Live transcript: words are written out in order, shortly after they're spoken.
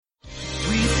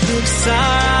fix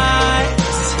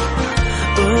eyes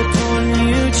upon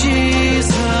you,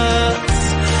 Jesus.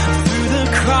 Through the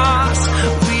cross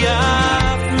we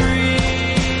are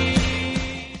free.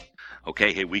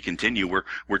 Okay, hey, we continue. We're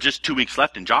just 2 weeks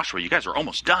left in Joshua. You guys are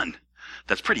almost done.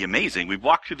 That's pretty amazing. We've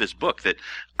walked through this book that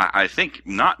I think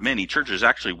not many churches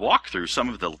actually walk through, some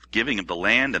of the giving of the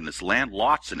land and this land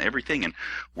lots and everything, and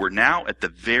we're now at the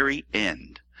very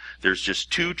end. There's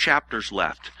just 2 chapters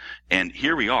left, and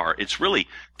here we are. It's really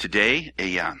today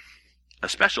a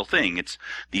special thing. It's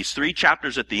these 3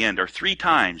 chapters at the end are 3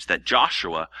 times that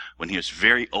Joshua, when he was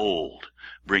very old,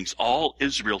 brings all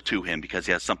Israel to him because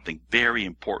he has something very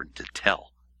important to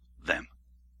tell them.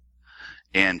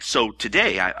 And so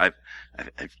today I've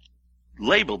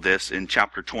labeled this in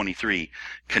chapter 23,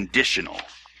 conditional.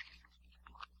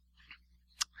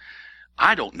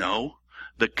 I don't know.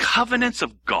 The covenants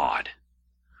of God.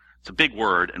 It's a big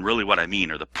word, and really what I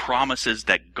mean are the promises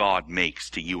that God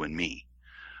makes to you and me.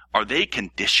 Are they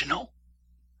conditional?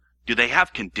 Do they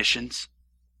have conditions?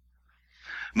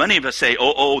 Many of us say,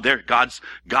 they're God's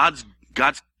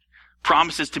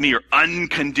promises to me are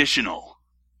unconditional.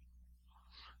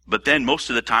 But then most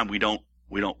of the time we don't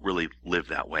really live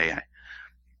that way.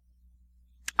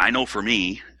 I know for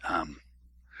me,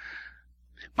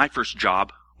 my first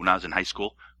job when I was in high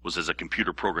school was as a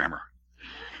computer programmer.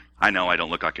 I know I don't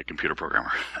look like a computer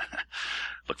programmer.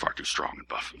 Look far too strong and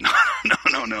buff.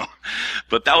 No.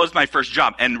 But that was my first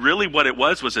job. And really what it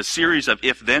was a series of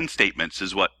if-then statements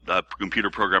is what computer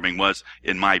programming was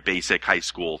in my basic high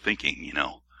school thinking, you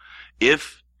know.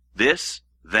 If this,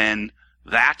 then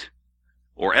that,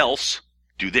 or else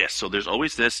do this. So there's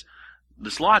always this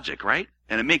logic, right?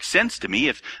 And it makes sense to me.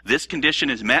 If this condition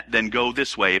is met, then go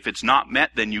this way. If it's not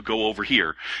met, then you go over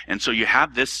here. And so you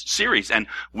have this series, and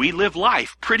we live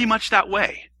life pretty much that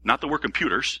way. Not that we're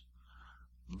computers,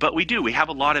 but we do. We have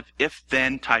a lot of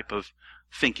if-then type of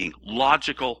thinking,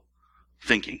 logical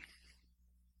thinking.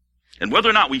 And whether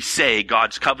or not we say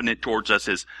God's covenant towards us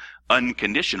is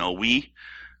unconditional, we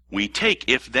take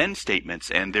if-then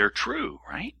statements, and they're true,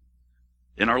 right?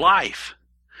 In our life.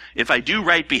 If I do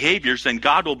right behaviors, then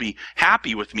God will be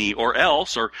happy with me, or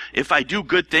else, or if I do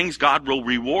good things, God will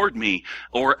reward me,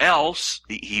 or else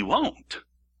he won't.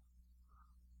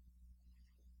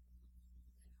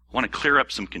 I want to clear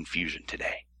up some confusion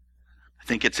today. I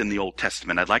think it's in the Old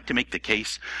Testament. I'd like to make the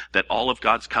case that all of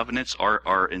God's covenants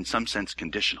are in some sense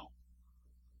conditional.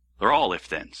 They're all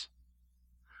if-thens.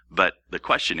 But the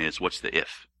question is, what's the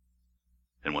if?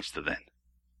 And what's the then?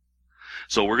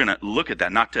 So we're going to look at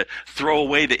that, not to throw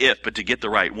away the if, but to get the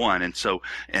right one.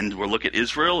 And we'll look at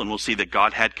Israel, and we'll see that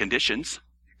God had conditions.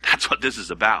 That's what this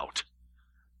is about.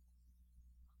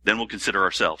 Then we'll consider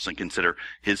ourselves and consider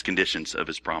his conditions of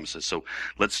his promises. So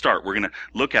let's start. We're going to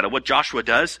look at it. What Joshua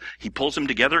does, he pulls them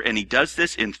together, and he does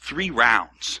this in 3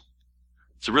 rounds.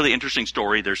 It's a really interesting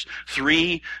story. There's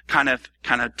 3 kind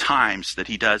of times that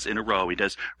he does in a row. He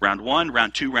does round 1,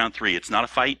 round 2, round 3. It's not a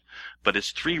fight, but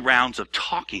it's 3 rounds of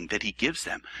talking that he gives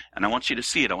them. And I want you to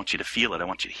see it. I want you to feel it. I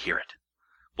want you to hear it.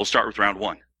 We'll start with round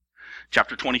 1.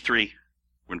 Chapter 23.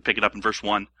 We're going to pick it up in verse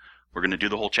 1. We're going to do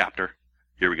the whole chapter.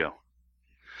 Here we go.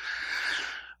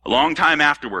 A long time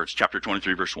afterwards, chapter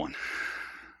 23, verse 1.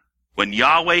 When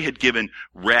Yahweh had given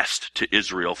rest to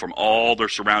Israel from all their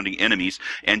surrounding enemies,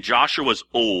 and Joshua was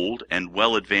old and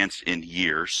well advanced in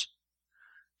years,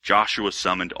 Joshua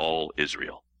summoned all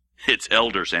Israel, its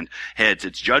elders and heads,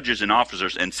 its judges and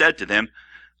officers, and said to them,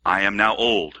 I am now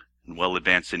old and well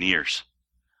advanced in years.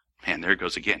 Man, there it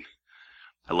goes again.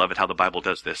 I love it how the Bible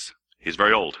does this. He's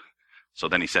very old. So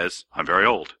then he says, I'm very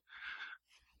old.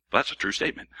 Well, that's a true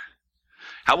statement.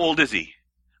 How old is he?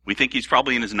 We think he's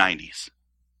probably in his 90s.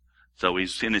 So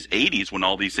he's in his 80s when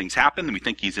all these things happen, and we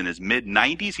think he's in his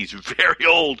mid-90s. He's very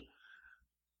old.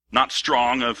 Not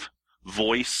strong of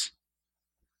voice.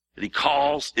 But he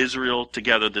calls Israel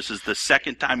together. This is the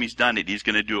second time he's done it. He's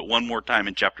going to do it one more time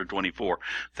in chapter 24.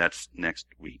 That's next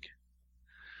week.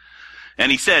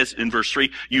 And he says in verse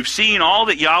 3, you've seen all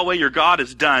that Yahweh your God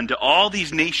has done to all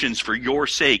these nations for your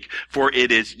sake, for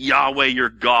it is Yahweh your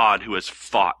God who has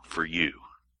fought for you.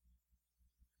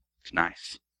 It's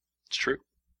nice. It's true.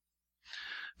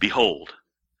 Behold,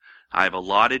 I have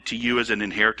allotted to you as an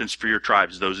inheritance for your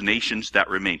tribes those nations that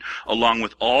remain, along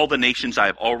with all the nations I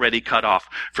have already cut off,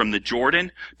 from the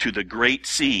Jordan to the great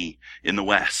sea in the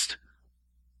west.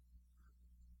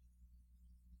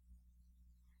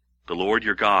 The Lord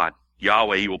your God,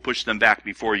 Yahweh, he will push them back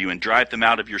before you and drive them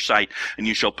out of your sight, and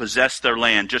you shall possess their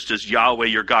land, just as Yahweh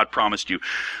your God promised you.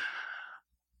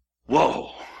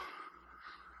 Whoa.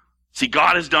 See,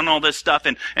 God has done all this stuff,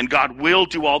 and God will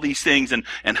do all these things, and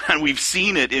we've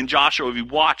seen it in Joshua. We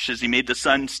watched as he made the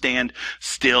sun stand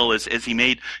still, as he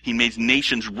made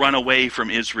nations run away from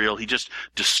Israel. He just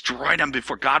destroyed them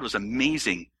before God was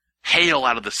amazing. Hail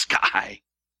out of the sky.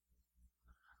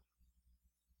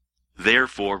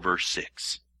 Therefore, verse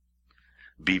 6,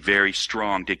 be very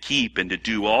strong to keep and to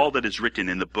do all that is written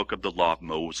in the book of the law of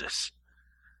Moses,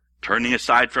 turning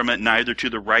aside from it neither to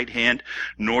the right hand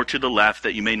nor to the left,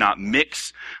 that you may not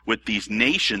mix with these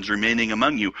nations remaining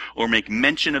among you, or make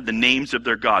mention of the names of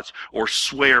their gods, or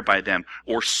swear by them,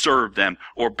 or serve them,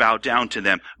 or bow down to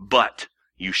them. But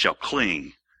you shall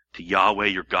cling to Yahweh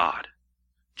your God,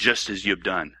 just as you have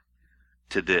done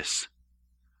to this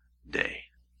day.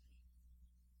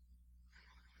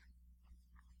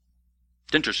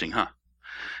 It's interesting, huh?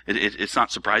 It's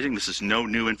not surprising. This is no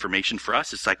new information for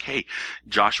us. It's like, hey,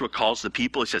 Joshua calls the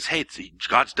people. He says, hey,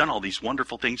 God's done all these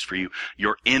wonderful things for you.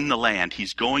 You're in the land.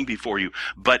 He's going before you.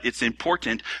 But it's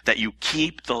important that you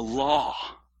keep the law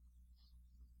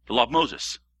of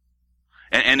Moses.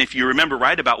 And if you remember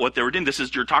right about what they were doing,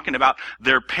 you're talking about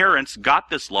their parents got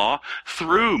this law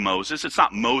through Moses. It's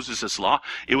not Moses' law.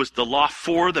 It was the law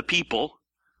for the people.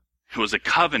 It was a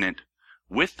covenant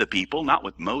with the people, not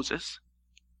with Moses.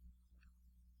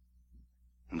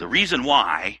 And the reason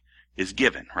why is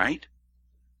given, right?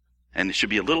 And it should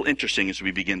be a little interesting as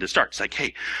we begin to start. It's like,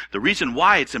 hey, the reason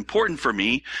why it's important for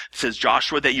me, says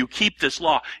Joshua, that you keep this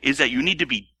law is that you need to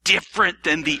be different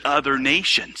than the other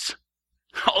nations.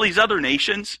 All these other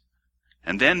nations.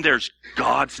 And then there's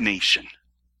God's nation.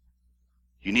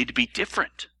 You need to be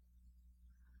different.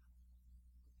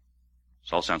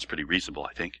 This all sounds pretty reasonable,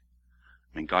 I think.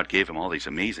 I mean, God gave him all these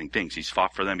amazing things. He's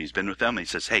fought for them. He's been with them. And he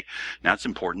says, hey, now it's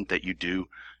important that you do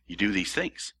these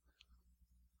things.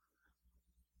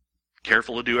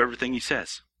 Careful to do everything he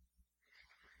says.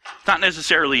 Not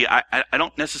necessarily, I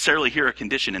don't necessarily hear a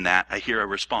condition in that. I hear a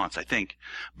response, I think.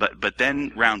 But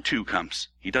then round 2 comes.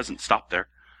 He doesn't stop there.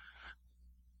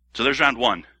 So there's round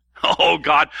 1. Oh,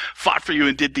 God fought for you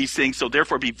and did these things, so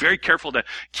therefore be very careful to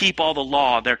keep all the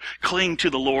law. There, cling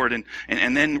to the Lord.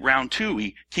 And then round 2,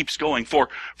 he keeps going. For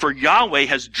Yahweh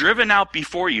has driven out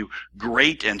before you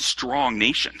great and strong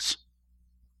nations.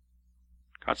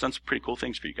 God's done some pretty cool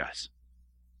things for you guys.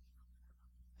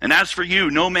 And as for you,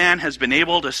 no man has been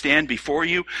able to stand before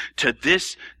you to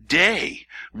this day.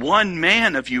 One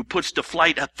man of you puts to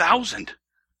flight 1,000,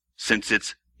 since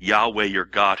it's Yahweh your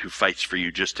God who fights for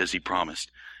you, just as he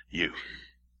promised you.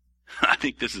 I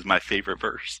think this is my favorite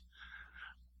verse.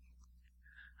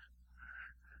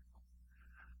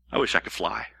 I wish I could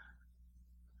fly.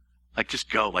 Like, just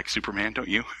go like Superman, don't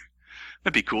you?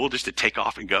 That'd be cool, just to take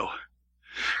off and go.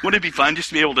 Wouldn't it be fun just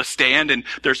to be able to stand and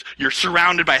you're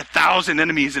surrounded by 1,000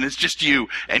 enemies and it's just you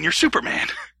and you're Superman?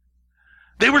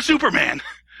 They were Superman.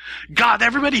 God,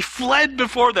 everybody fled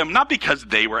before them, not because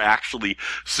they were actually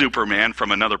Superman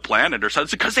from another planet or something.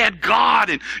 It's because they had God,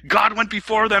 and God went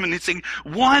before them, and he's saying,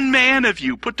 one man of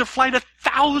you put to flight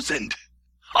 1,000.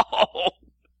 Oh,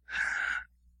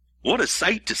 what a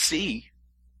sight to see.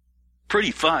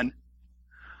 Pretty fun.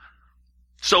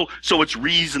 So it's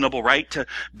reasonable, right, to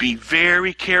be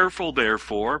very careful,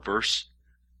 therefore, verse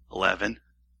 11,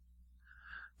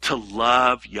 to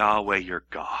love Yahweh your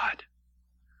God.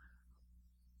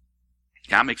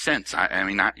 Yeah, it makes sense. I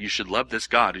mean, you should love this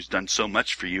God who's done so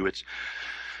much for you. It's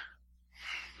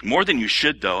more than you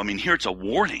should, though. I mean, here it's a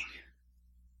warning.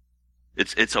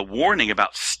 It's a warning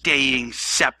about staying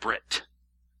separate.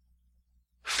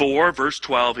 For, verse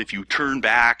 12, if you turn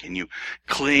back and you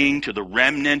cling to the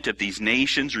remnant of these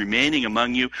nations remaining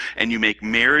among you, and you make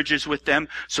marriages with them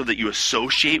so that you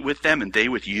associate with them and they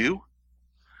with you,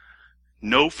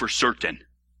 know for certain.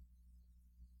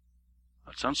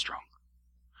 That sounds strong.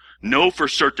 Know for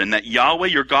certain that Yahweh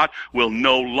your God will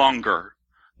no longer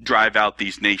drive out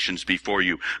these nations before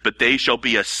you, but they shall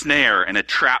be a snare and a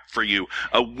trap for you,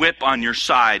 a whip on your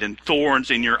side and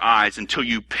thorns in your eyes, until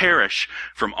you perish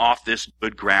from off this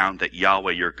good ground that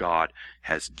Yahweh your God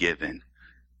has given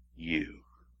you.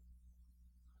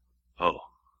 Oh,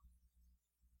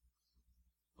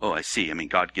 I see. I mean,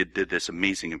 God did this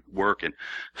amazing work, and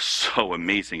so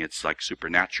amazing. It's like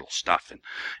supernatural stuff,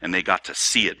 and they got to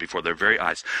see it before their very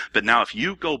eyes. But now if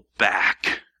you go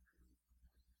back,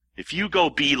 if you go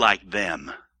be like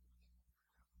them,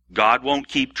 God won't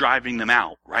keep driving them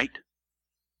out, right?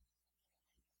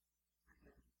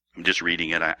 I'm just reading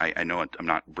it. I know I'm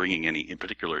not bringing any in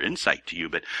particular insight to you,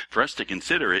 but for us to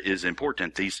consider it is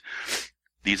important.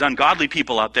 These ungodly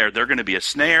people out there, they're going to be a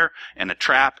snare and a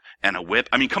trap and a whip.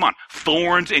 I mean, come on.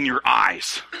 Thorns in your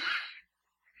eyes.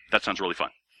 That sounds really fun.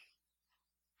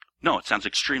 No, it sounds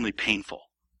extremely painful.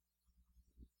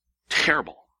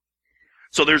 Terrible.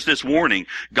 So there's this warning.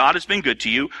 God has been good to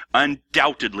you,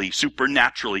 undoubtedly,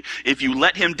 supernaturally. If you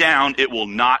let him down, it will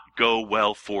not go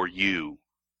well for you.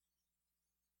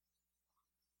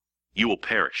 You will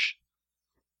perish.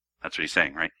 That's what he's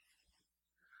saying, right?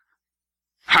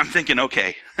 I'm thinking,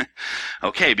 okay,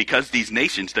 because these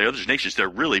nations, the other nations, they're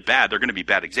really bad. They're going to be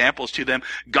bad examples to them.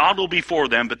 God will be for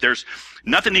them, but there's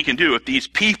nothing he can do if these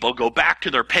people go back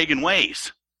to their pagan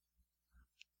ways.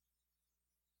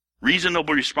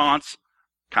 Reasonable response,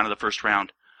 kind of the first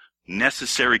round.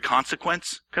 Necessary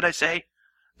consequence, could I say,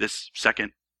 this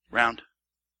second round.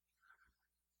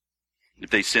 If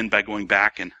they sin by going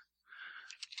back, and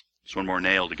there's one more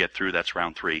nail to get through, that's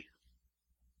round 3.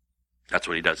 That's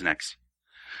what he does next.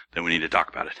 Then we need to talk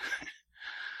about it.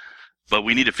 But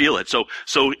we need to feel it. So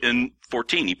in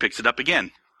 14, he picks it up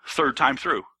again. Third time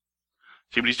through.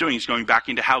 See what he's doing? He's going back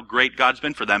into how great God's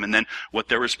been for them and then what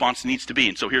their response needs to be.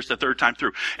 And so here's the third time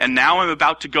through. And now I'm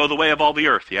about to go the way of all the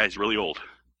earth. Yeah, he's really old.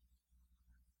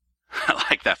 I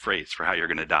like that phrase for how you're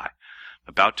going to die.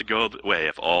 About to go the way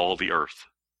of all the earth.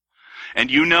 And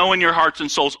you know in your hearts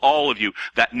and souls, all of you,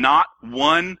 that not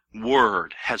one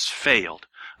word has failed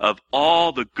of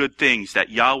all the good things that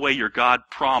Yahweh your God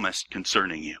promised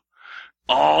concerning you.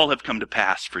 All have come to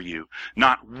pass for you.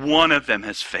 Not one of them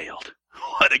has failed.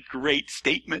 What a great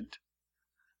statement.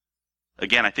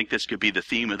 Again, I think this could be the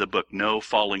theme of the book, no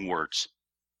falling words.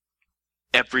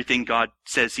 Everything God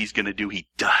says he's going to do, he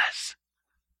does.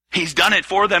 He's done it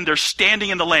for them. They're standing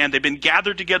in the land. They've been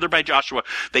gathered together by Joshua.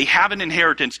 They have an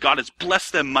inheritance. God has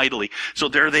blessed them mightily. So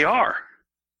there they are.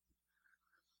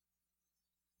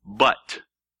 But,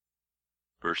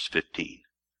 verse 15.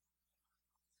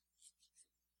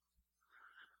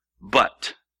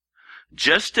 But,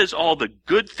 just as all the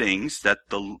good things that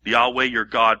the Yahweh your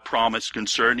God promised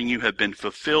concerning you have been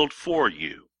fulfilled for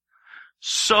you,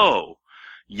 so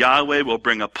Yahweh will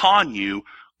bring upon you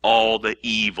all the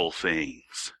evil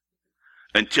things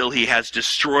until he has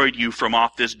destroyed you from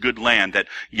off this good land that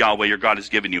Yahweh your God has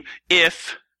given you.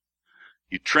 If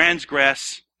you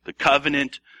transgress the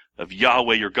covenant of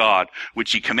Yahweh your God,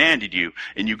 which he commanded you,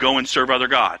 and you go and serve other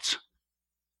gods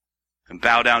and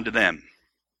bow down to them.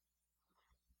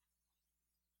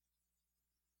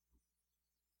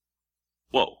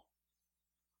 Whoa.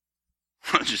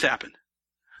 What just happened?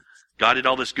 God did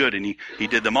all this good and he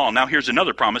did them all. Now here's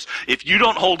another promise. If you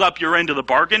don't hold up your end of the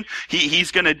bargain, he's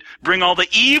going to bring all the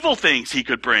evil things he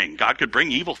could bring. God could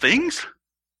bring evil things?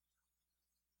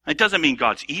 It doesn't mean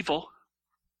God's evil.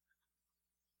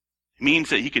 It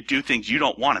means that he could do things you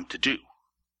don't want him to do.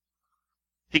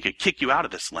 He could kick you out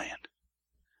of this land.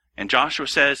 And Joshua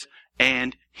says,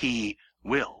 and he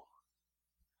will.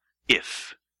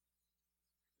 If.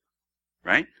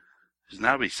 Right? Isn't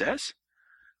that what he says?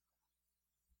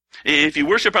 If you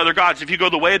worship other gods, if you go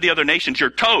the way of the other nations, you're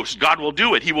toast. God will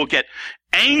do it. He will get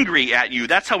angry at you.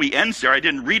 That's how he ends there. I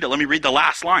didn't read it. Let me read the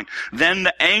last line. Then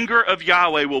the anger of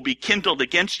Yahweh will be kindled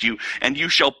against you, and you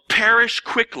shall perish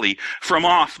quickly from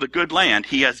off the good land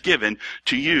he has given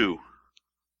to you.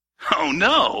 Oh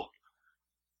no!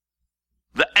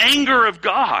 The anger of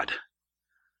God.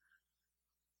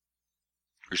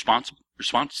 Response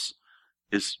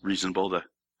is reasonable. The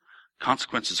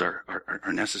consequences are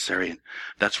necessary. And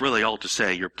that's really all to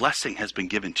say. Your blessing has been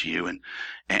given to you,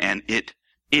 and it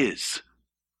is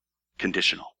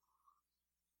conditional.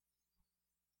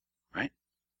 Right?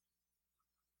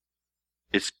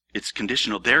 It's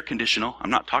conditional. They're conditional. I'm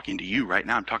not talking to you right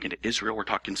now. I'm talking to Israel. We're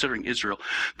considering Israel.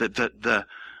 The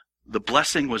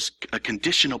blessing was a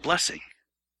conditional blessing.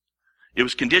 It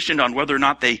was conditioned on whether or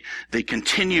not they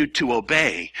continued to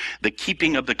obey the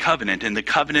keeping of the covenant. And the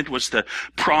covenant was the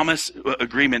promise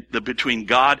agreement between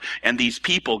God and these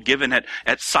people given at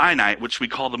Sinai, which we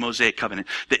call the Mosaic covenant.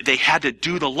 They had to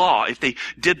do the law. If they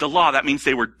did the law, that means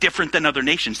they were different than other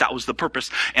nations. That was the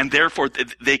purpose. And therefore,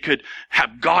 they could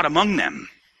have God among them.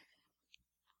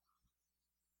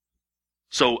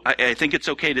 So I think it's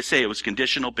okay to say it was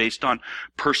conditional based on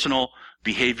personal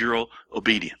behavioral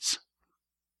obedience.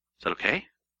 Is that okay?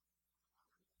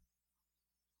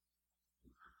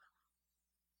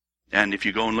 And if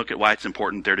you go and look at why it's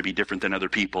important they're to be different than other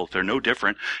people, if they're no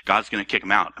different, God's going to kick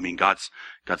them out. I mean, God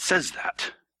says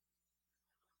that.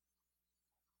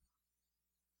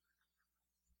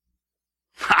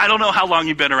 I don't know how long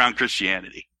you've been around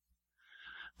Christianity,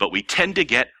 but we tend to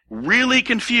get really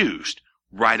confused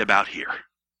right about here.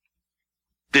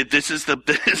 This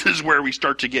is where we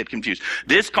start to get confused.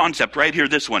 This concept right here,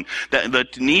 this one, the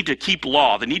need to keep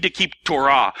law, the need to keep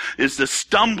Torah, is the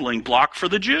stumbling block for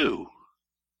the Jew.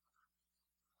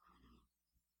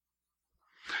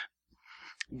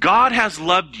 God has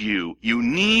loved you. You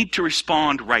need to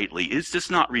respond rightly. Is this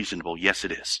not reasonable? Yes,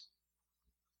 it is.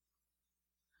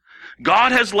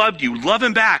 God has loved you. Love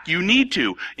him back. You need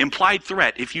to. Implied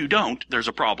threat. If you don't, there's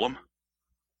a problem.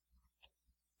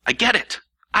 I get it.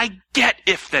 I get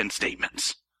if-then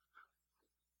statements.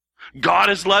 God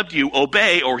has loved you.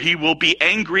 Obey or he will be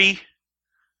angry.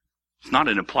 It's not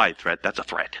an implied threat. That's a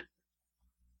threat.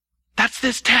 That's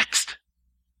this text.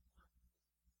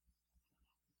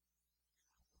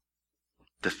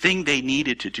 The thing they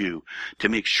needed to do to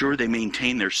make sure they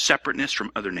maintain their separateness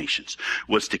from other nations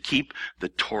was to keep the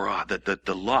Torah,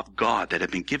 the law of God that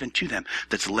had been given to them,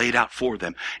 that's laid out for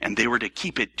them, and they were to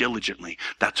keep it diligently.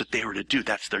 That's what they were to do.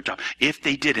 That's their job. If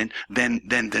they didn't, then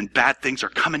bad things are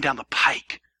coming down the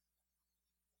pike.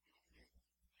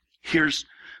 Here's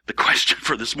the question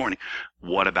for this morning.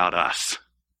 What about us?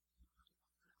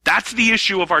 That's the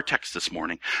issue of our text this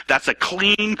morning. That's a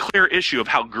clean, clear issue of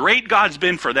how great God's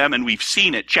been for them, and we've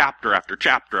seen it chapter after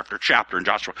chapter after chapter in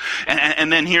Joshua.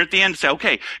 And then here at the end say,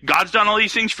 okay, God's done all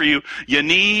these things for you. You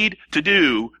need to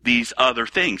do these other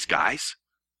things, guys.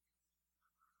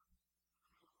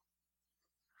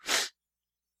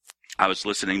 I was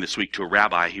listening this week to a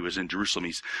rabbi. He was in Jerusalem.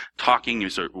 He's talking. He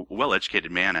was a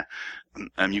well-educated man.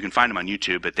 You can find him on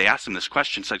YouTube. But they asked him this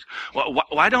question. It's like,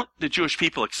 why don't the Jewish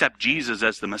people accept Jesus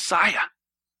as the Messiah?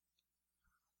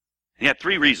 He had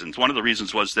three reasons. One of the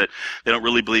reasons was that they don't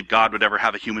really believe God would ever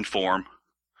have a human form.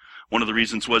 One of the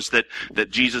reasons was that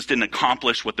Jesus didn't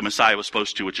accomplish what the Messiah was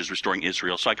supposed to, which is restoring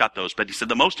Israel. So I got those. But he said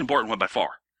the most important one by far,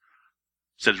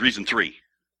 he said reason 3.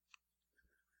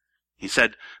 He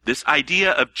said, this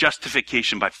idea of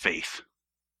justification by faith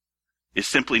is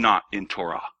simply not in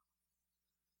Torah.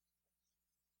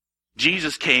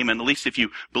 Jesus came, and at least if you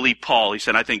believe Paul, he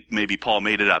said, I think maybe Paul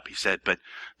made it up. He said, but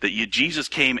that Jesus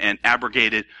came and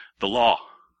abrogated the law.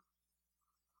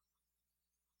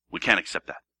 We can't accept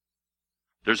that.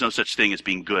 There's no such thing as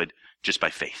being good just by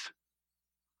faith.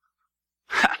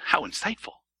 How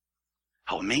insightful.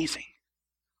 How amazing.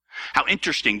 How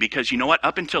interesting, because you know what?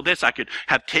 Up until this, I could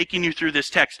have taken you through this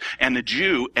text, and the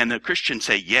Jew and the Christian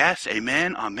say, yes,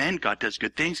 amen, amen, God does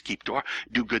good things, keep Torah,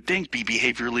 do good things, be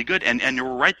behaviorally good, and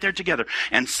you're right there together.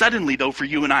 And suddenly, though, for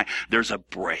you and I, there's a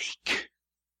break.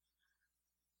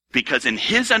 Because in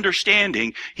his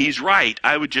understanding, he's right.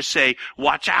 I would just say,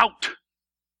 watch out.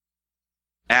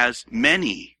 As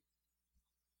many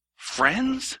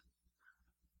friends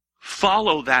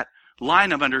follow that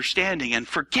line of understanding and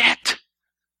forget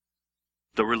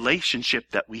the relationship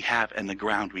that we have and the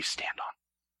ground we stand on.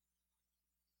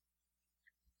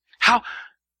 How?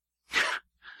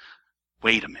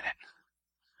 Wait a minute.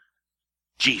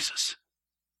 Jesus.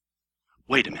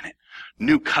 Wait a minute.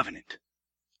 New covenant.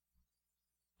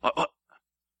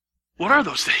 What are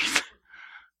those things?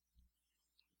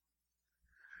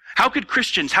 How could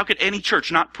Christians, how could any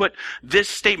church not put this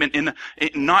statement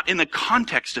not in the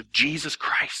context of Jesus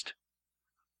Christ?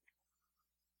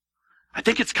 I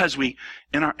think it's because we,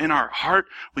 in our heart,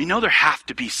 we know there have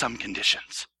to be some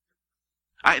conditions.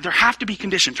 There have to be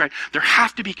conditions, right? There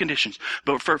have to be conditions.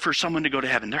 But for someone to go to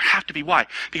heaven, there have to be. Why?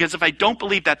 Because if I don't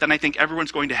believe that, then I think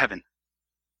everyone's going to heaven.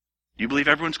 You believe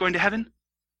everyone's going to heaven?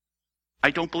 I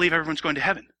don't believe everyone's going to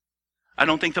heaven. I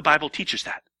don't think the Bible teaches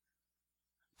that.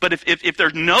 But if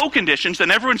there's no conditions, then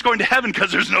everyone's going to heaven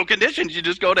because there's no conditions. You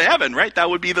just go to heaven, right? That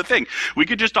would be the thing. We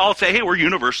could just all say, hey, we're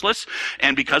universalists,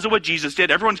 and because of what Jesus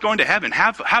did, everyone's going to heaven.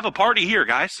 Have a party here,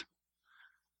 guys.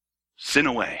 Sin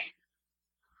away.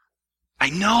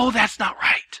 I know that's not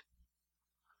right.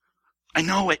 I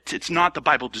know it's not. The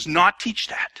Bible does not teach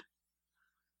that.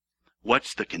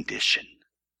 What's the condition?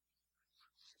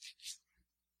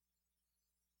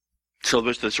 So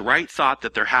there's this right thought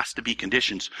that there has to be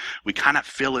conditions. We kind of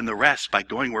fill in the rest by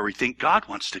going where we think God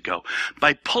wants to go.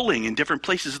 By pulling in different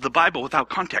places of the Bible without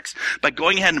context. By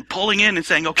going ahead and pulling in and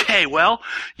saying, okay, well,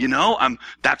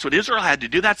 that's what Israel had to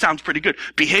do. That sounds pretty good.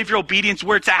 Behavioral obedience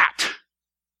where it's at.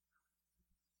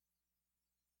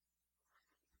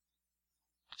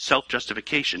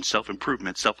 Self-justification,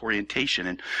 self-improvement,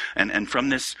 self-orientation, and from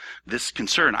this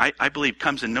concern, I believe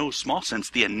comes in no small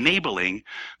sense the enabling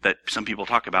that some people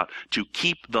talk about to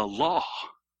keep the law.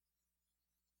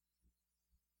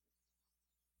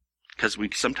 Because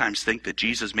we sometimes think that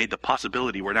Jesus made the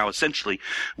possibility where now essentially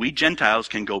we Gentiles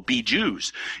can go be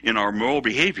Jews in our moral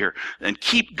behavior and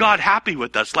keep God happy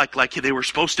with us like they were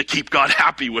supposed to keep God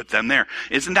happy with them there.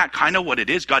 Isn't that kind of what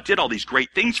it is? God did all these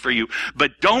great things for you,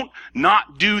 but don't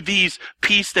not do these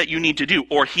piece that you need to do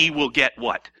or he will get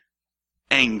what?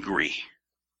 Angry.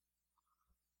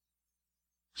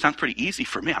 Sounds pretty easy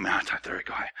for me. There I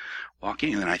go. I walk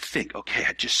in and then I think, okay,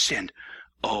 I just sinned.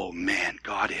 Oh man,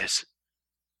 God is.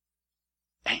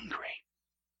 angry.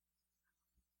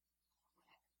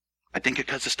 I think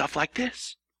because of stuff like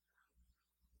this.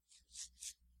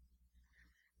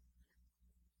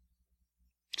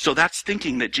 So that's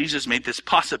thinking that Jesus made this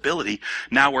possibility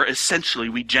now where essentially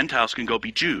we Gentiles can go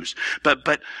be Jews. But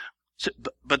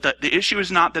the issue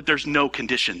is not that there's no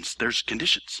conditions. There's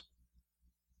conditions.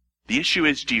 The issue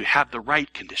is, do you have the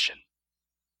right condition?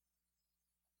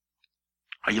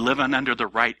 Are you living under the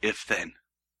right if-then?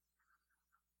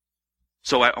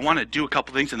 So I want to do a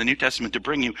couple things in the New Testament to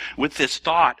bring you with this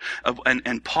thought of,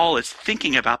 and Paul is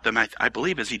thinking about them, I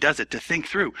believe, as he does it, to think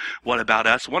through what about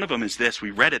us. One of them is this.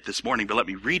 We read it this morning, but let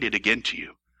me read it again to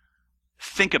you.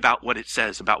 Think about what it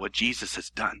says about what Jesus has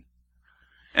done.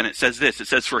 And it says this. It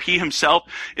says, for he himself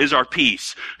is our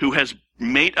peace, who has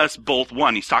made us both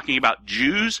one. He's talking about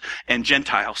Jews and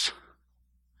Gentiles.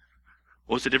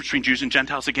 What was the difference between Jews and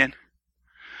Gentiles again?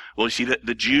 Well, you see,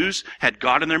 the Jews had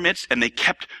God in their midst, and they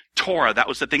kept Torah. That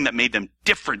was the thing that made them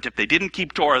different. If they didn't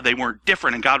keep Torah, they weren't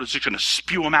different, and God was just going to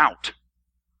spew them out.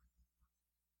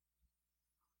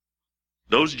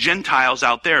 Those Gentiles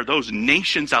out there, those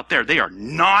nations out there, they are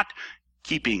not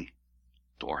keeping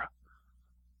Torah.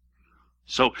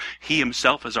 So he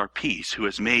himself is our peace, who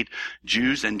has made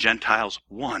Jews and Gentiles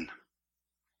one.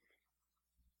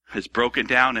 Has broken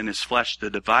down in his flesh the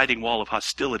dividing wall of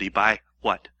hostility by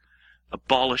what?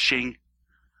 Abolishing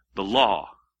the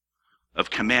law of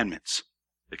commandments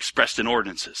expressed in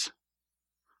ordinances,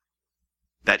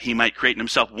 that he might create in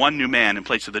himself one new man in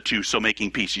place of the two, so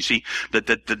making peace. You see, the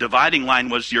dividing line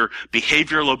was your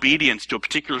behavioral obedience to a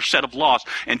particular set of laws.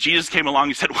 And Jesus came along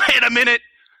and said, wait a minute,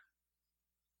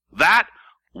 that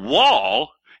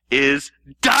wall is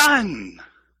done.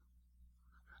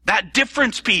 That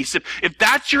difference piece, if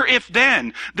that's your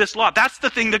if-then, this law, that's the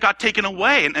thing that got taken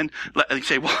away. And you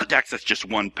say, well, Dax, that's just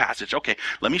one passage. Okay,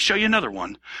 let me show you another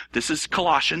one. This is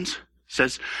Colossians. It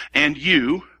says, and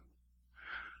you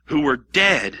who were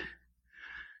dead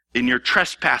in your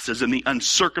trespasses and the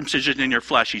uncircumcision in your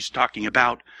flesh. He's talking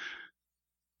about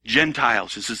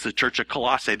Gentiles. This is the church of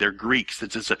Colossae. They're Greeks.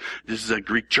 This is a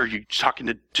Greek church. He's talking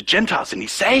to Gentiles, and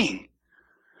he's saying,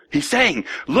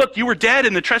 look, you were dead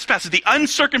in the trespasses, the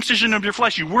uncircumcision of your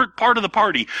flesh. You weren't part of the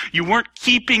party. You weren't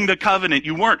keeping the covenant.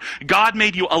 God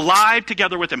made you alive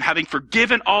together with him, having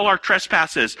forgiven all our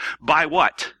trespasses by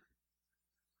what?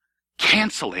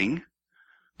 Canceling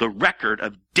the record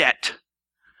of debt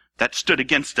that stood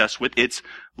against us with its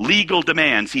legal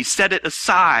demands. He set it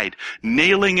aside,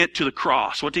 nailing it to the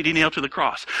cross. What did he nail to the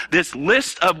cross? This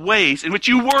list of ways in which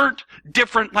you weren't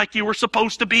different like you were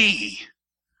supposed to be.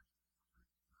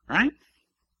 Right?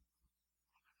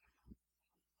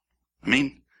 I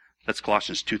mean, that's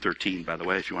Colossians 2:13, by the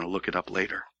way, if you want to look it up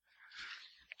later.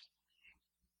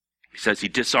 He says he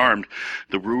disarmed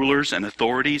the rulers and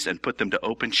authorities and put them to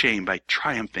open shame by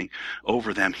triumphing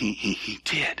over them. He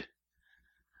did.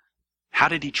 How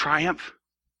did he triumph?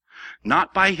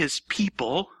 Not by his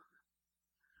people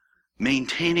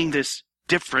maintaining this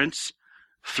difference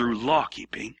through law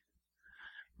keeping,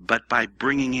 but by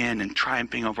bringing in and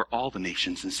triumphing over all the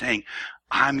nations and saying,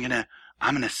 I'm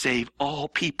gonna save all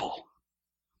people.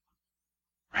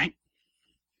 Right?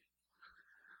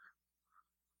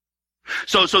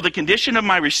 So the condition of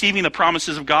my receiving the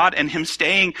promises of God and him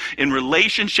staying in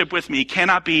relationship with me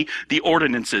cannot be the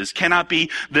ordinances, cannot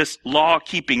be this law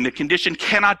keeping. The condition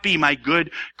cannot be my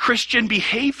good Christian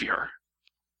behavior.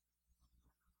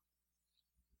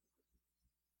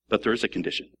 But there is a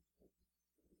condition.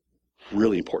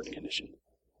 Really important condition.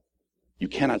 You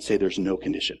cannot say there's no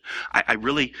condition. I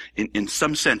really, in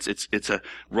some sense, it's a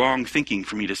wrong thinking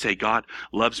for me to say God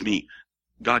loves me.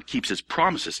 God keeps his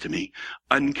promises to me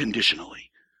unconditionally.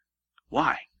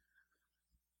 Why?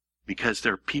 Because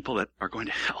there are people that are going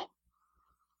to hell.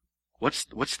 What's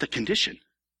the condition?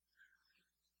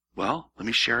 Well, let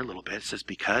me share a little bit. It says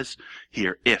because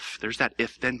here, if. There's that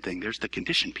if-then thing. There's the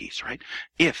condition piece, right?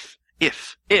 If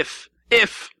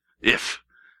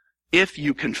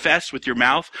you confess with your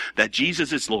mouth that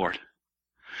Jesus is Lord,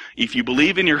 if you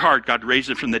believe in your heart God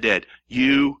raised him from the dead,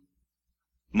 you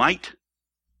might,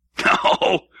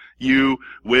 no, you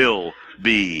will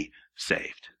be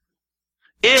saved.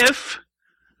 If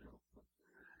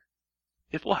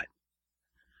what?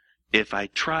 If I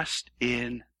trust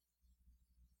in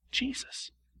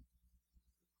Jesus.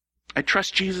 I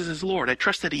trust Jesus as Lord. I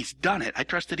trust that he's done it. I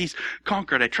trust that he's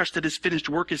conquered. I trust that his finished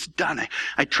work is done.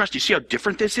 I trust. You see how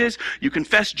different this is? You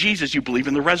confess Jesus. You believe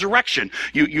in the resurrection.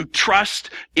 You trust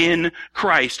in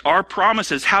Christ. Our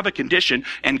promises have a condition.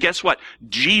 And guess what?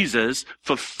 Jesus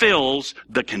fulfills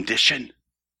the condition.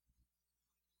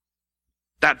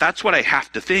 That's what I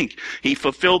have to think. He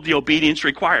fulfilled the obedience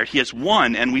required. He has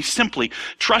won, and we simply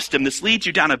trust him. This leads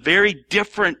you down a very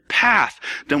different path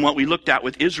than what we looked at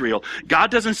with Israel.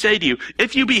 God doesn't say to you,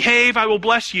 if you behave, I will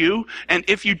bless you, and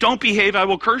if you don't behave, I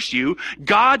will curse you.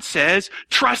 God says,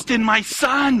 trust in my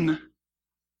Son.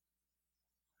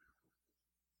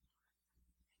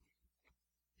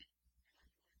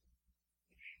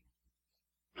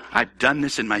 I've done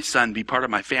this in my Son. Be part of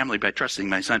my family by trusting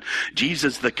my Son.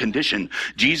 Jesus, the condition.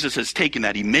 Jesus has taken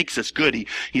that. He makes us good.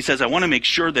 He says, I want to make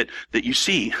sure that you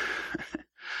see.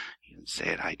 He didn't say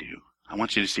it, I do. I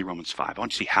want you to see Romans 5. I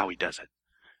want you to see how he does it.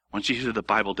 I want you to see that the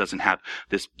Bible doesn't have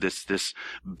this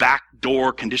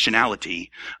backdoor conditionality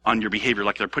on your behavior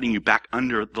like they're putting you back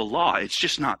under the law. It's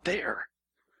just not there.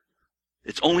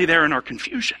 It's only there in our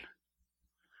confusion.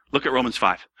 Look at Romans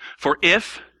 5. For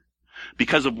if,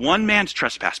 because of one man's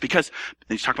trespass, because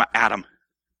he's talking about Adam,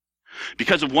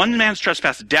 because of one man's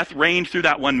trespass, death reigned through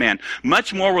that one man,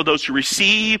 much more will those who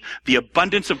receive the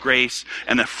abundance of grace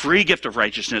and the free gift of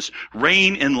righteousness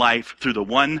reign in life through the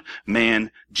one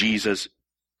man, Jesus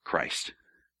Christ.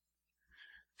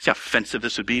 See how offensive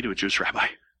this would be to a Jewish rabbi?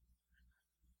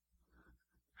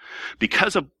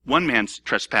 Because of one man's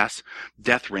trespass,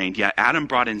 death reigned. Yeah, Adam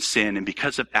brought in sin, and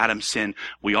because of Adam's sin,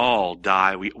 we all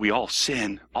die. We all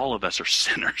sin. All of us are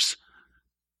sinners.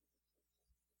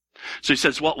 So he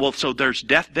says, well, so there's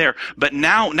death there, but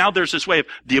now there's this way of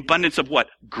the abundance of what?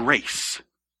 Grace.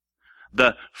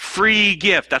 The free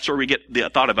gift. That's where we get the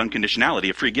thought of unconditionality.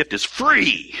 A free gift is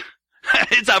free.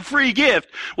 It's a free gift.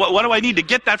 What do I need to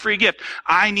get that free gift?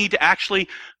 I need to actually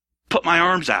put my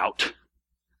arms out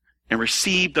and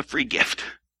receive the free gift.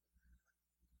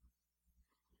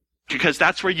 Because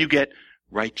that's where you get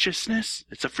righteousness.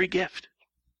 It's a free gift.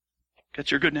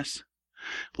 That's your goodness.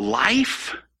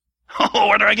 Life. Oh,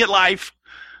 where do I get life?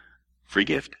 Free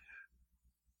gift.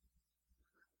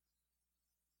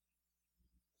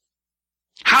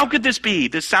 How could this be?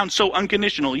 This sounds so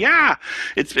unconditional. Yeah,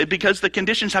 it's because the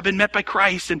conditions have been met by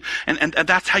Christ, and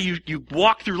that's how you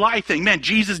walk through life saying, man,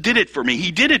 Jesus did it for me.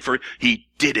 He did it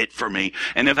for me.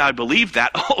 And if I believe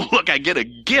that, oh, look, I get a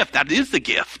gift. That is the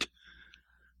gift.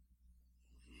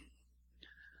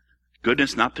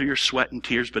 Goodness, not through your sweat and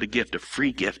tears, but a gift, a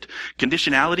free gift.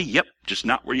 Conditionality, yep, just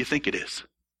not where you think it is.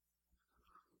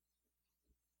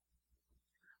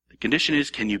 The condition is,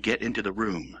 can you get into the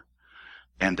room?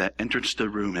 And that entrance to the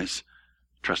room is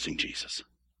trusting Jesus.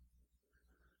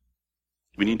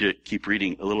 We need to keep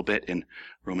reading a little bit in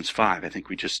Romans 5. I think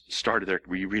we just started there.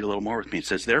 Will you read a little more with me? It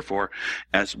says, therefore,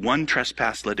 as one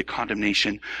trespass led to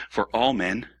condemnation for all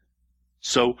men,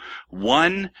 so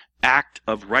one act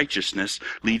of righteousness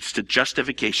leads to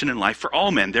justification in life for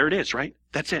all men. There it is, right?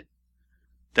 That's it.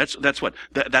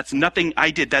 That's nothing I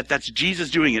did. That's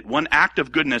Jesus doing it. One act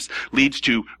of goodness leads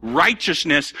to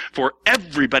righteousness for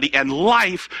everybody and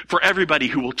life for everybody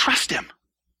who will trust him.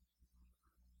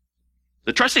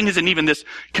 The trusting isn't even this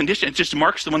condition. It just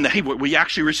marks the one that, hey, we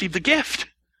actually receive the gift.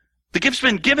 The gift's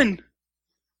been given.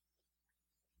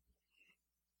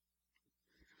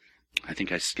 I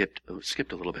think I skipped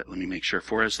a little bit. Let me make sure.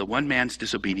 For as the one man's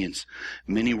disobedience,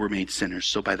 many were made sinners.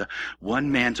 So by the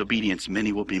one man's obedience,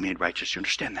 many will be made righteous. You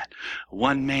understand that?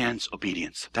 One man's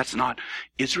obedience. That's not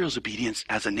Israel's obedience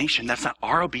as a nation. That's not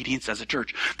our obedience as a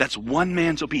church. That's one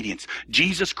man's obedience.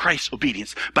 Jesus Christ's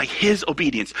obedience. By his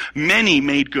obedience, many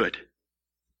made good.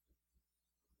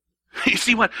 You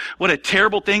see what a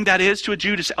terrible thing that is to a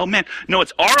Jew to say, oh man, no,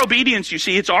 it's our obedience, you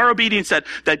see. It's our obedience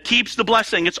that keeps the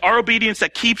blessing. It's our obedience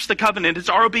that keeps the covenant. It's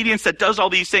our obedience that does all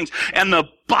these things. And the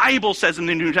Bible says in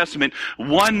the New Testament,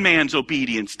 one man's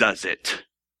obedience does it.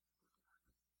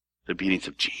 The obedience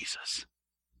of Jesus.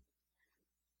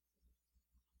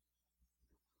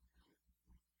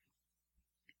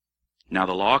 Now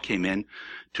the law came in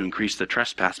to increase the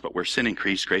trespass, but where sin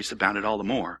increased, grace abounded all the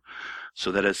more. So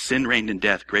that as sin reigned in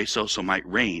death, grace also might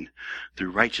reign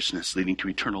through righteousness, leading to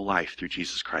eternal life through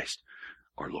Jesus Christ,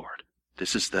 our Lord.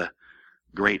 This is the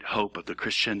great hope of the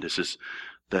Christian. This is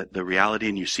the reality,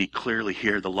 and you see clearly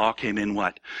here, the law came in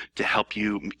what? To help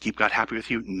you keep God happy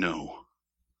with you? No.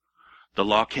 The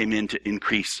law came in to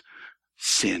increase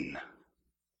sin,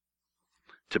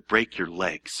 to break your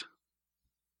legs.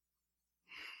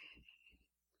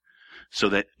 So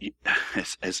that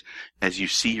as you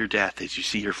see your death, as you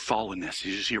see your fallenness, as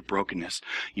you see your brokenness,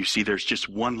 you see there's just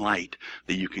one light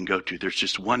that you can go to. There's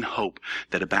just one hope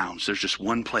that abounds. There's just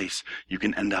one place you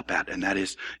can end up at, and that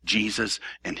is Jesus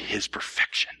and his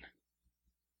perfection.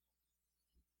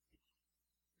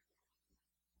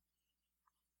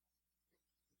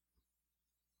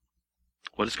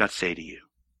 What does God say to you?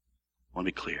 I want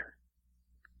to be clear.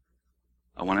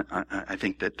 I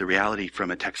think that the reality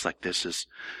from a text like this is,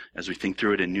 as we think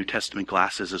through it in New Testament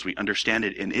glasses, as we understand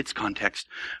it in its context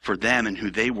for them and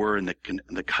who they were and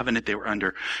the covenant they were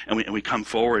under, and we come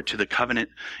forward to the covenant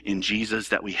in Jesus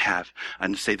that we have,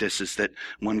 and say this is that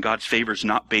when God's favor is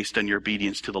not based on your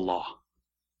obedience to the law.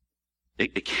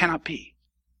 It cannot be.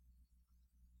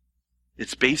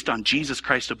 It's based on Jesus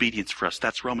Christ's obedience for us.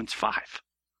 That's Romans 5.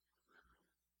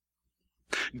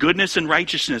 Goodness and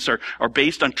righteousness are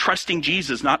based on trusting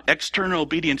Jesus, not external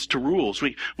obedience to rules.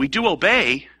 We do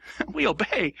obey. We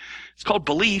obey. It's called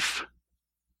belief.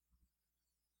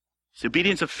 It's the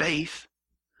obedience of faith.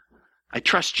 I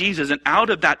trust Jesus, and out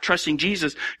of that trusting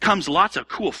Jesus comes lots of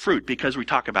cool fruit, because we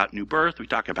talk about new birth, we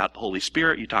talk about the Holy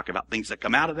Spirit, you talk about things that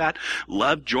come out of that.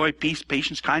 Love, joy, peace,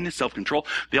 patience, kindness, self-control.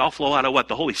 They all flow out of what?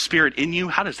 The Holy Spirit in you.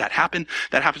 How does that happen?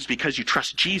 That happens because you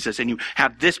trust Jesus and you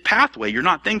have this pathway. You're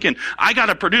not thinking, I got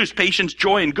to produce patience,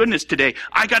 joy, and goodness today.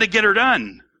 I got to get her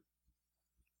done.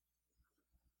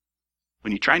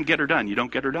 When you try and get her done, you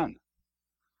don't get her done.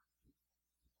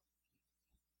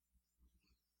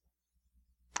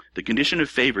 The condition of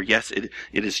favor, yes, it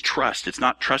is trust. It's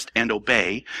not trust and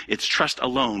obey. It's trust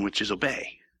alone, which is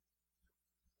obey.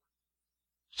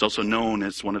 It's also known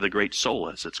as one of the great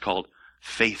solas. It's called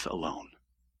faith alone.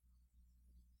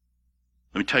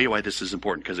 Let me tell you why this is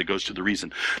important, because it goes to the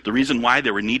reason. The reason why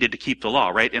they were needed to keep the law,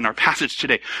 right? In our passage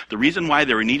today, the reason why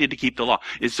they were needed to keep the law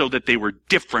is so that they were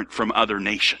different from other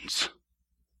nations.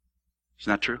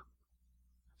 Isn't that true?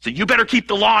 So you better keep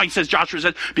the law, he says, Joshua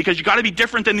says, because you got to be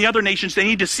different than the other nations. They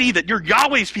need to see that you're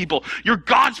Yahweh's people, you're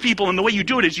God's people, and the way you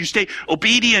do it is you stay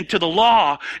obedient to the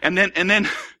law, and then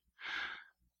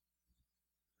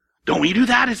don't we do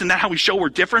that? Isn't that how we show we're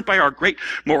different, by our great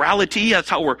morality? That's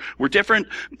how we're different.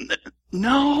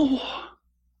 No.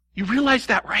 You realize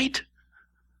that, right?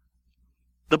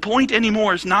 The point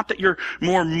anymore is not that you're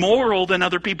more moral than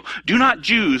other people. Do not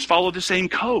Jews follow the same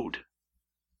code?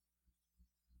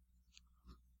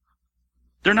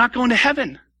 They're not going to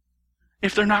heaven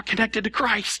if they're not connected to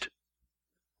Christ.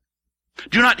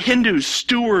 Do not Hindus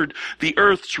steward the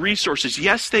earth's resources?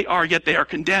 Yes, they are, yet they are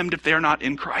condemned if they are not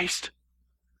in Christ.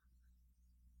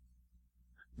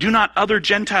 Do not other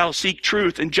Gentiles seek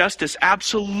truth and justice?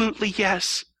 Absolutely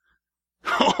yes.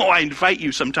 Oh, I invite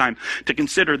you sometime to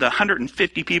consider the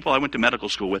 150 people I went to medical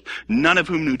school with, none of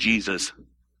whom knew Jesus.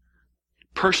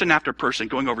 Person after person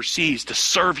going overseas to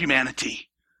serve humanity.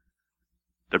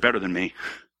 They're better than me.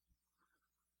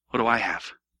 What do I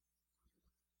have?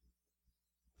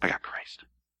 I got Christ.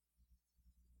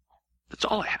 That's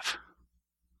all I have.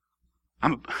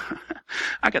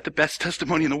 I got the best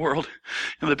testimony in the world.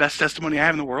 And the best testimony I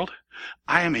have in the world,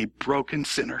 I am a broken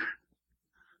sinner.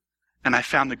 And I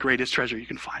found the greatest treasure you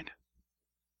can find.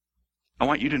 I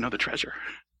want you to know the treasure.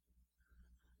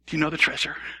 Do you know the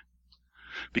treasure?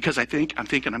 Because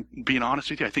I'm being honest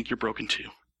with you, I think you're broken too.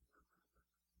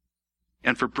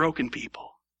 And for broken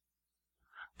people,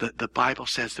 the Bible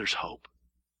says there's hope.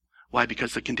 Why?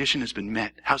 Because the condition has been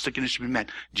met. How's the condition been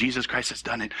met? Jesus Christ has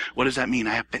done it. What does that mean?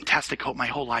 I have fantastic hope my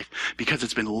whole life because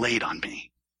it's been laid on me.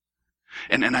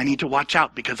 And I need to watch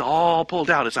out, because all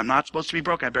pulled out is I'm not supposed to be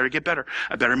broken. I better get better.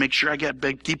 I better make sure I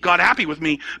keep God happy with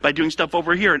me by doing stuff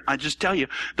over here. And I just tell you,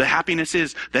 the happiness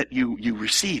is that you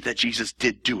receive that Jesus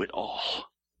did do it all.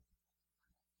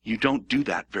 You don't do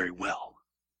that very well.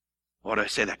 Why do I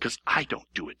say that? Because I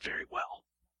don't do it very well.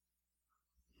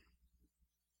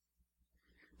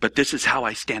 But this is how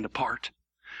I stand apart.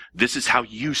 This is how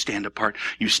you stand apart.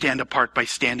 You stand apart by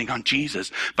standing on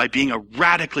Jesus, by being a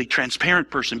radically transparent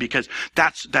person, because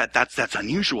that's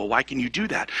unusual. Why can you do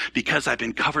that? Because I've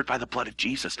been covered by the blood of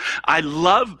Jesus. I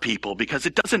love people because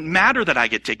it doesn't matter that I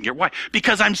get taken care of. Why?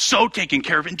 Because I'm so taken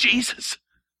care of in Jesus.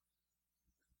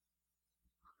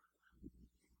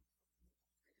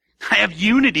 I have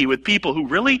unity with people who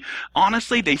really,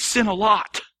 honestly, they sin a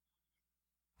lot.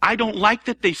 I don't like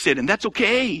that they sin, and that's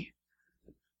okay.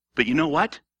 But you know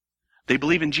what? They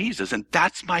believe in Jesus, and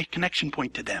that's my connection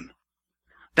point to them.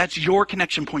 That's your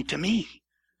connection point to me.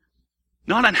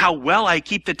 Not on how well I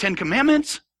keep the 10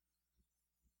 Commandments.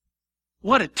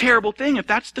 What a terrible thing if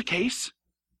that's the case.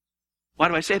 Why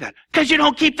do I say that? Because you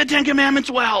don't keep the 10 Commandments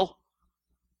well.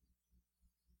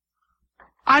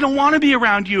 I don't want to be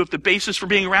around you if the basis for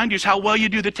being around you is how well you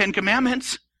do the 10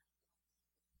 Commandments.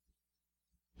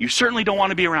 You certainly don't want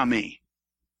to be around me.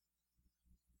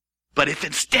 But if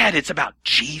instead it's about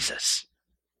Jesus,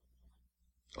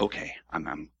 okay,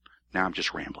 now I'm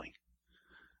just rambling.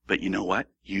 But you know what?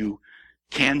 You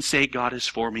can say God is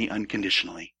for me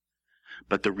unconditionally.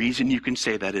 But the reason you can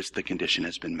say that is the condition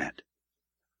has been met.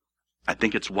 I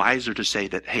think it's wiser to say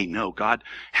that, hey, no, God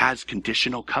has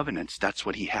conditional covenants. That's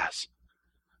what he has.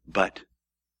 But,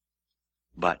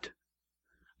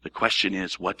 the question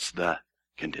is, what's the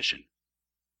condition?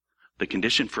 The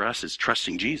condition for us is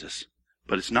trusting Jesus,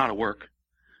 but it's not a work.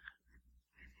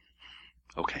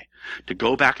 Okay. To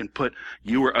go back and put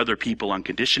you or other people on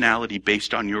conditionality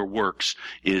based on your works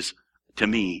is, to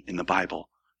me, in the Bible,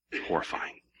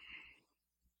 horrifying.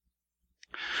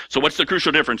 So what's the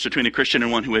crucial difference between a Christian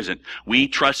and one who isn't? We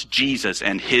trust Jesus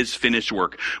and his finished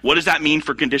work. What does that mean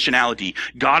for conditionality?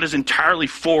 God is entirely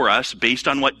for us based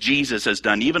on what Jesus has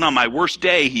done. Even on my worst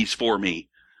day, he's for me,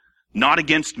 not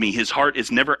against me. His heart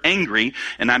is never angry,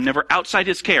 and I'm never outside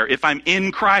his care if I'm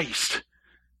in Christ.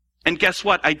 And guess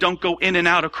what? I don't go in and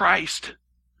out of Christ.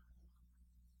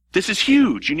 This is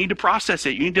huge. You need to process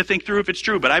it. You need to think through if it's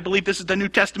true. But I believe this is the New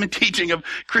Testament teaching of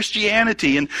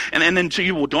Christianity. And then to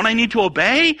you, well, don't I need to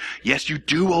obey? Yes, you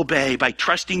do obey. By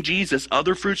trusting Jesus,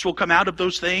 other fruits will come out of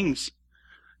those things.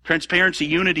 Transparency,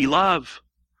 unity, love.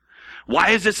 Why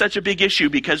is this such a big issue?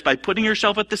 Because by putting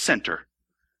yourself at the center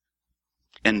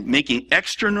and making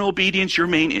external obedience your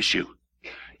main issue,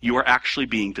 you are actually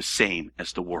being the same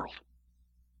as the world.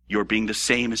 You're being the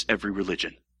same as every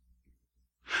religion.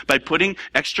 By putting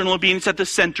external obedience at the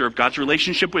center of God's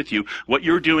relationship with you, what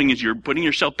you're doing is you're putting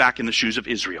yourself back in the shoes of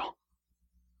Israel.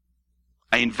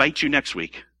 I invite you next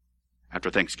week, after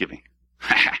Thanksgiving,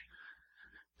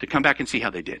 to come back and see how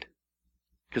they did.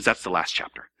 Because that's the last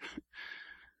chapter.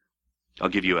 I'll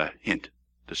give you a hint.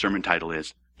 The sermon title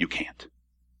is, You Can't.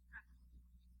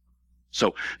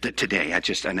 So that today,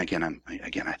 this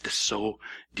is so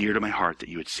dear to my heart that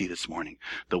you would see this morning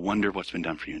the wonder of what's been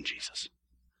done for you in Jesus.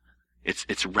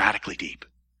 It's radically deep.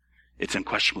 It's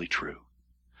unquestionably true.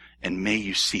 And may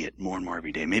you see it more and more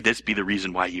every day. May this be the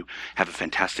reason why you have a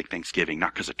fantastic Thanksgiving,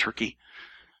 not because of turkey,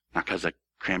 not because of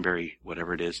cranberry,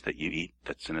 whatever it is that you eat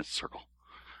that's in a circle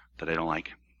that I don't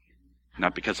like,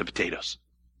 not because of potatoes,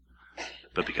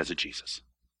 but because of Jesus.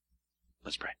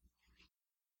 Let's pray.